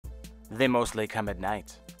They mostly come at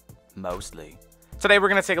night. Mostly. Today we're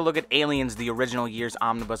going to take a look at Aliens, the original Years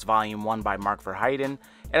Omnibus Volume 1 by Mark Verheiden.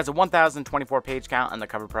 It has a 1,024 page count and the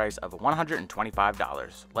cover price of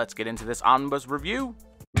 $125. Let's get into this omnibus review.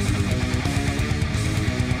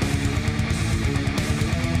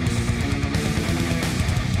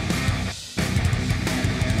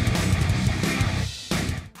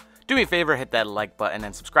 Do me a favor, hit that like button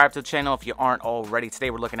and subscribe to the channel if you aren't already. Today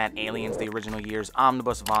we're looking at Aliens, the original Years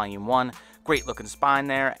Omnibus Volume 1. Great looking spine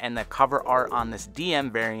there, and the cover art on this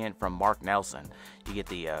DM variant from Mark Nelson. You get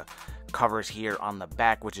the covers here on the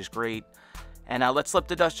back, which is great. And let's slip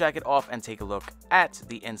the dust jacket off and take a look at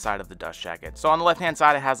the inside of the dust jacket. So on the left hand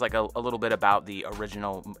side, it has like a little bit about the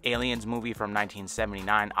original Aliens movie from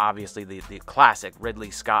 1979. Obviously the classic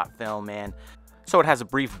Ridley Scott film, man. So it has a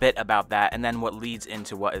brief bit about that, and then what leads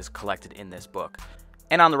into what is collected in this book.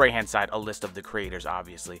 And on the right hand side, a list of the creators,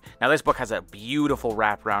 obviously. Now this book has a beautiful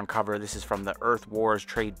wraparound cover. This is from the Earth Wars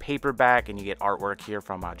trade paperback, and you get artwork here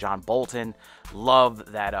from John Bolton.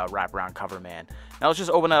 Love that wraparound cover, man. Now let's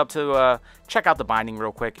just open it up to check out the binding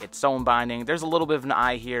real quick. It's sewn binding. There's a little bit of an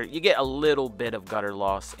eye here. You get a little bit of gutter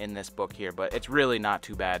loss in this book here, but it's really not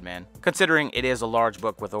too bad, man. Considering it is a large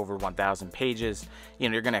book with over 1,000 pages, you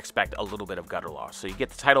know, you're going to expect a little bit of gutter loss. So you get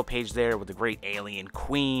the title page there with the great alien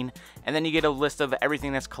queen, and then you get a list of everything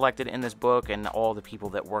that's collected in this book and all the people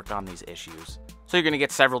that worked on these issues. So you're going to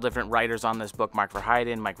get several different writers on this book: Mark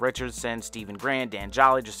Verheiden, Mike Richardson, Stephen Grant, Dan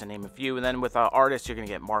Jolly, just to name a few. And then with artists, you're going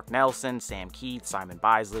to get Mark Nelson, Sam Keith, Simon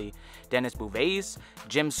Bisley, Dennis Bouvier,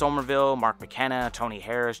 Jim Somerville, Mark McKenna, Tony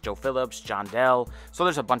Harris, Joe Phillips, John Dell. So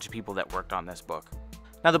there's a bunch of people that worked on this book.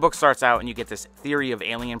 Now the book starts out and you get this theory of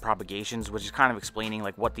alien propagations, which is kind of explaining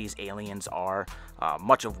like what these aliens are.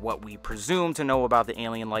 Much of what we presume to know about the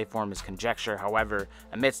alien life form is conjecture. However,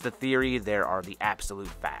 amidst the theory, there are the absolute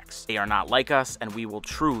facts. They are not like us, and we will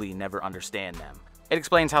truly never understand them. It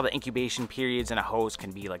explains how the incubation periods in a host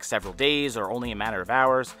can be like several days or only a matter of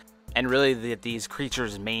hours. And really that these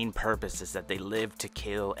creatures' main purpose is that they live to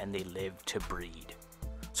kill and they live to breed.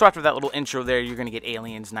 So after that little intro there, you're going to get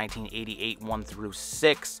Aliens 1988 1 through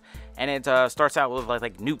 6, and it starts out with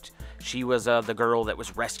like Newt. She was the girl that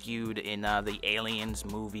was rescued in the Aliens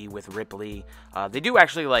movie with Ripley. They do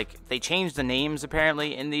actually they changed the names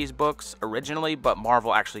apparently in these books originally, but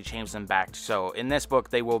Marvel actually changed them back. So in this book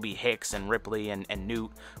they will be Hicks and Ripley and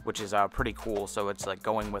Newt, which is pretty cool. So it's like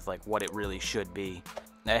going with like what it really should be.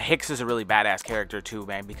 Hicks is a really badass character too,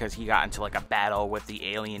 man, because he got into like a battle with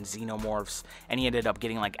the alien xenomorphs, and he ended up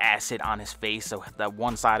getting like acid on his face, so that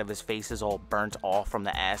one side of his face is all burnt off from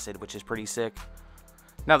the acid, which is pretty sick.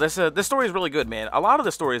 Now this story is really good, man. A lot of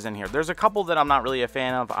the stories in here. There's a couple that I'm not really a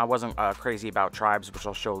fan of. I wasn't crazy about Tribes, which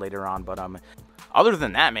I'll show later on, but other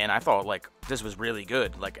than that, man, I thought like this was really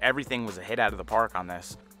good. Like everything was a hit out of the park on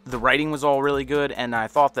this. The writing was all really good, and I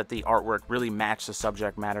thought that the artwork really matched the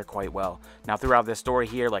subject matter quite well. Now, throughout this story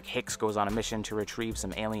here, like Hicks goes on a mission to retrieve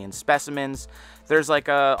some alien specimens. There's like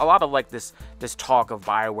a lot of like this talk of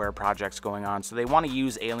BioWare projects going on, so they want to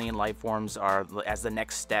use alien life forms as the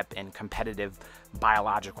next step in competitive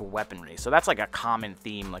biological weaponry. So that's like a common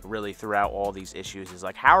theme, like really throughout all these issues, is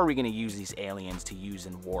like how are we going to use these aliens to use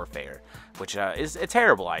in warfare, which is a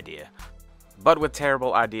terrible idea. But with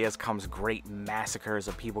terrible ideas comes great massacres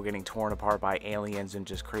of people getting torn apart by aliens and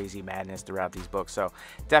just crazy madness throughout these books. So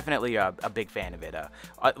definitely a big fan of it.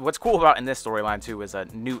 What's cool about in this storyline too is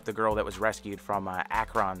Newt, the girl that was rescued from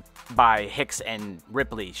Akron by Hicks and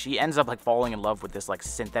Ripley. She ends up like falling in love with this like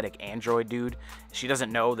synthetic android dude. She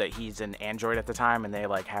doesn't know that he's an android at the time, and they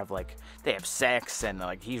have sex, and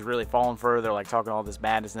like he's really falling for her. They're like talking all this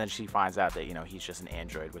madness, and then she finds out that, you know, he's just an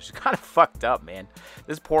android, which is kind of fucked up, man.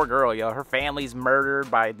 This poor girl, yo, her family's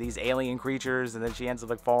murdered by these alien creatures, and then she ends up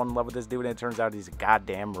like falling in love with this dude, and it turns out he's a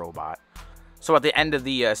goddamn robot. So at the end of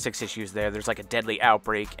the 6 issues there's like a deadly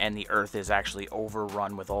outbreak, and the Earth is actually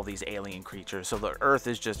overrun with all these alien creatures. So the Earth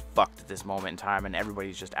is just fucked at this moment in time, and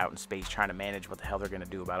everybody's just out in space trying to manage what the hell they're going to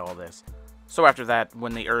do about all this. So after that,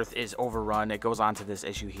 when the Earth is overrun, it goes on to this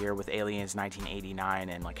issue here with Aliens 1989,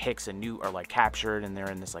 and like Hicks and Newt are like captured, and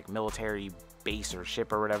they're in this like military base or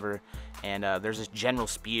ship or whatever, and there's this General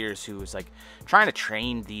Spears who is like trying to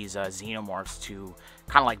train these xenomorphs to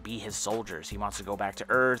kind of like be his soldiers. He wants to go back to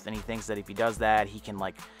Earth, and he thinks that if he does that, he can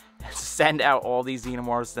like send out all these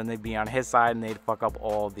xenomorphs, then they'd be on his side and they'd fuck up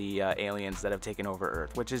all the aliens that have taken over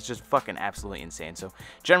Earth, which is just fucking absolutely insane. So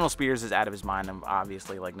General Spears is out of his mind, and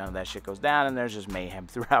obviously like none of that shit goes down, and there's just mayhem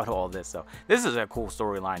throughout all this. So this is a cool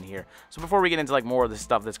storyline here. So before we get into like more of the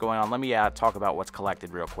stuff that's going on, let me talk about what's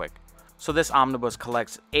collected real quick. So this omnibus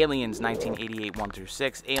collects Aliens 1988 1 through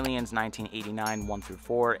 6, Aliens 1989 1 through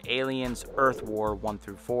 4, Aliens Earth War 1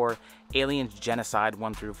 through 4, Aliens Genocide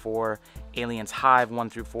 1 through 4, Aliens Hive 1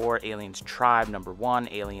 through 4, Aliens Tribe number 1,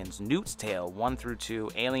 Aliens Newt's Tale 1 through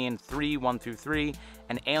 2, Alien 3 1 through 3,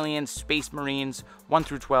 and Aliens Space Marines 1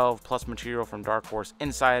 through 12, plus material from Dark Horse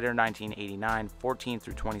Insider 1989 14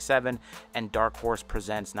 through 27, and Dark Horse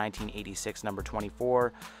Presents 1986 number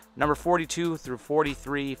 24. Number 42 through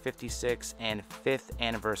 43, 56, and 5th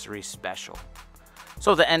anniversary special.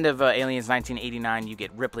 So at the end of Aliens 1989, you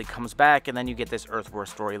get Ripley comes back, and then you get this Earth War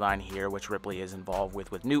storyline here, which Ripley is involved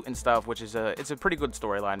with Newt and stuff, which is it's a pretty good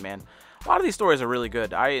storyline, man. A lot of these stories are really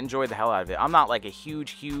good. I enjoyed the hell out of it. I'm not like a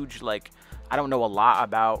huge, like, I don't know a lot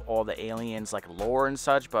about all the Aliens, like, lore and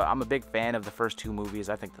such, but I'm a big fan of the first 2 movies.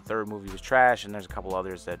 I think the 3rd movie was trash, and there's a couple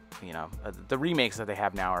others that, you know, the remakes that they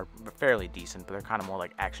have now are fairly decent, but they're kind of more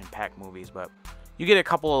like action-packed movies. But you get a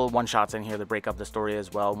couple of one-shots in here that break up the story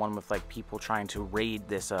as well. One with, like, people trying to raid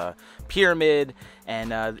this pyramid,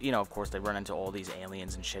 and, you know, of course, they run into all these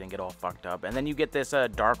aliens and shit and get all fucked up. And then you get this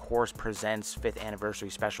Dark Horse Presents 5th anniversary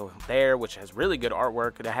special there, which has really good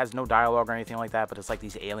artwork. It has no dialogue or anything like that, but it's like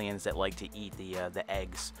these aliens that like to eat the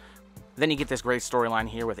eggs. Then you get this great storyline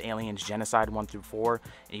here with Aliens Genocide 1 through 4,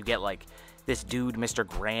 and you get, like, this dude, Mr.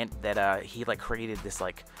 Grant, that he like created this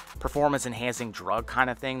like performance enhancing drug kind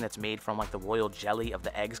of thing that's made from like the royal jelly of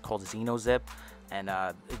the eggs called Xenozip, and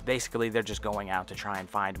basically they're just going out to try and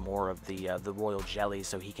find more of the royal jelly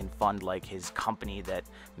so he can fund like his company that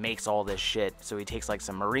makes all this shit. So he takes like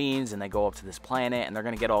some Marines and they go up to this planet and they're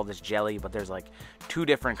gonna get all this jelly, but there's like 2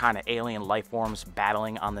 different kind of alien life forms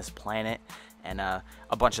battling on this planet. And a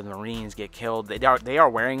bunch of the Marines get killed. They are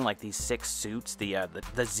wearing like these 6 suits, the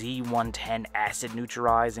Z-110 acid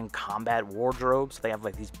neutralizing combat wardrobes. They have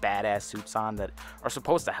like these badass suits on that are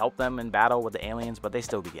supposed to help them in battle with the aliens, but they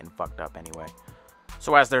still be getting fucked up anyway.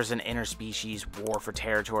 So as there's an interspecies war for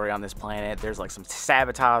territory on this planet, there's like some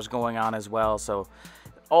sabotage going on as well. So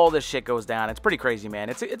all this shit goes down. It's pretty crazy, man.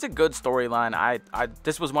 It's a good storyline.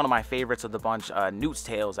 This was one of my favorites of the bunch. Newt's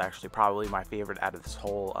Tale is actually probably my favorite out of this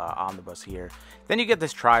whole omnibus here. Then you get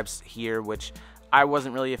this Tribes here, which I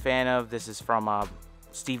wasn't really a fan of. This is from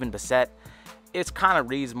Stephen Bissett. It's kind of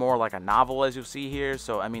reads more like a novel, as you'll see here.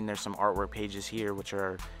 So I mean, there's some artwork pages here, which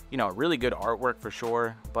are, you know, really good artwork for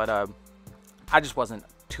sure. But I just wasn't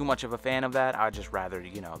too much of a fan of that. I'd just rather,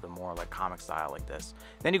 you know, the more like comic style like this.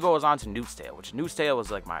 Then he goes on to Newt's Tale, which Newt's Tale was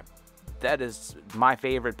like that is my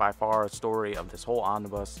favorite by far story of this whole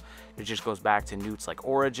omnibus. It just goes back to Newt's like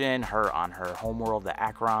origin, her on her homeworld, the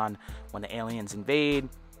Akron, when the aliens invade,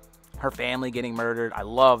 her family getting murdered. I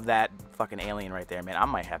love that fucking alien right there, man. I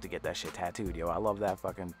might have to get that shit tattooed, yo. I love that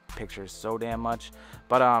fucking picture so damn much.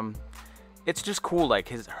 But it's just cool, like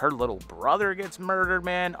her little brother gets murdered,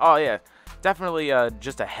 man. Oh yeah, definitely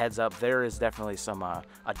just a heads up, there is definitely some a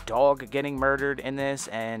dog getting murdered in this,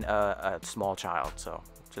 and a small child. So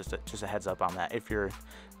just a heads up on that. If you're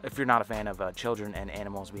not a fan of children and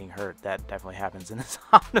animals being hurt, that definitely happens in this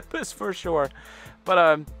omnibus for sure.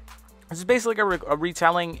 But this is basically a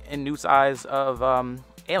retelling in Newt's eyes of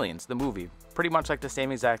Aliens, the movie. Pretty much like the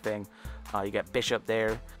same exact thing. You got Bishop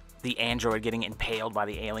there, the android getting impaled by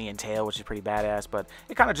the alien tail, which is pretty badass, but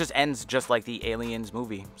it kind of just ends just like the Aliens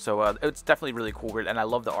movie. So it's definitely really cool, and I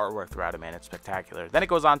love the artwork throughout it, man. It's spectacular. Then it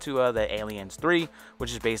goes on to the Aliens 3,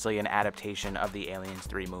 which is basically an adaptation of the Aliens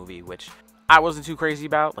 3 movie, which I wasn't too crazy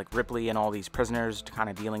about, like Ripley and all these prisoners kind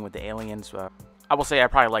of dealing with the aliens. I will say I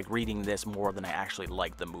probably like reading this more than I actually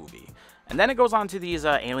liked the movie. And then it goes on to these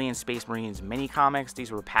Alien Space Marines mini comics.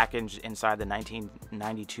 These were packaged inside the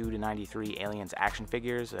 1992 to 93 Aliens action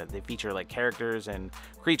figures. They feature like characters and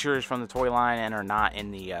creatures from the toy line and are not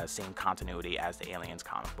in the same continuity as the Aliens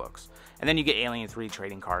comic books. And then you get Alien 3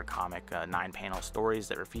 trading card comic, 9-panel stories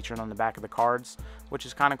that were featured on the back of the cards, which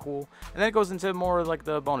is kind of cool. And then it goes into more like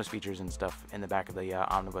the bonus features and stuff in the back of the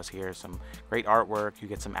omnibus here. Some great artwork. You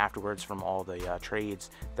get some afterwards from all the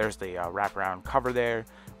trades. There's the wraparound cover there,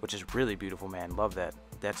 which is really beautiful, man. Love that.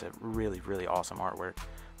 That's a really awesome artwork.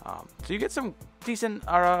 So you get some decent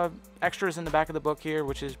extras in the back of the book here,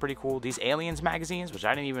 which is pretty cool. These Aliens magazines, which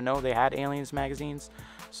I didn't even know they had Aliens magazines.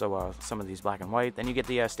 So some of these black and white. Then you get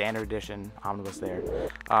the standard edition omnibus there.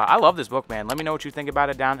 I love this book, man. Let me know what you think about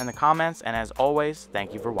it down in the comments. And as always,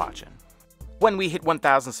 thank you for watching. When we hit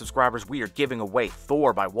 1,000 subscribers, we are giving away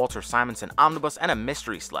Thor by Walter Simonson Omnibus and a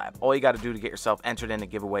mystery slab. All you got to do to get yourself entered in the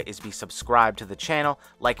giveaway is be subscribed to the channel,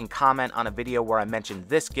 like and comment on a video where I mentioned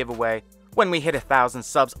this giveaway. When we hit 1,000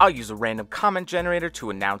 subs, I'll use a random comment generator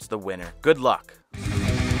to announce the winner. Good luck!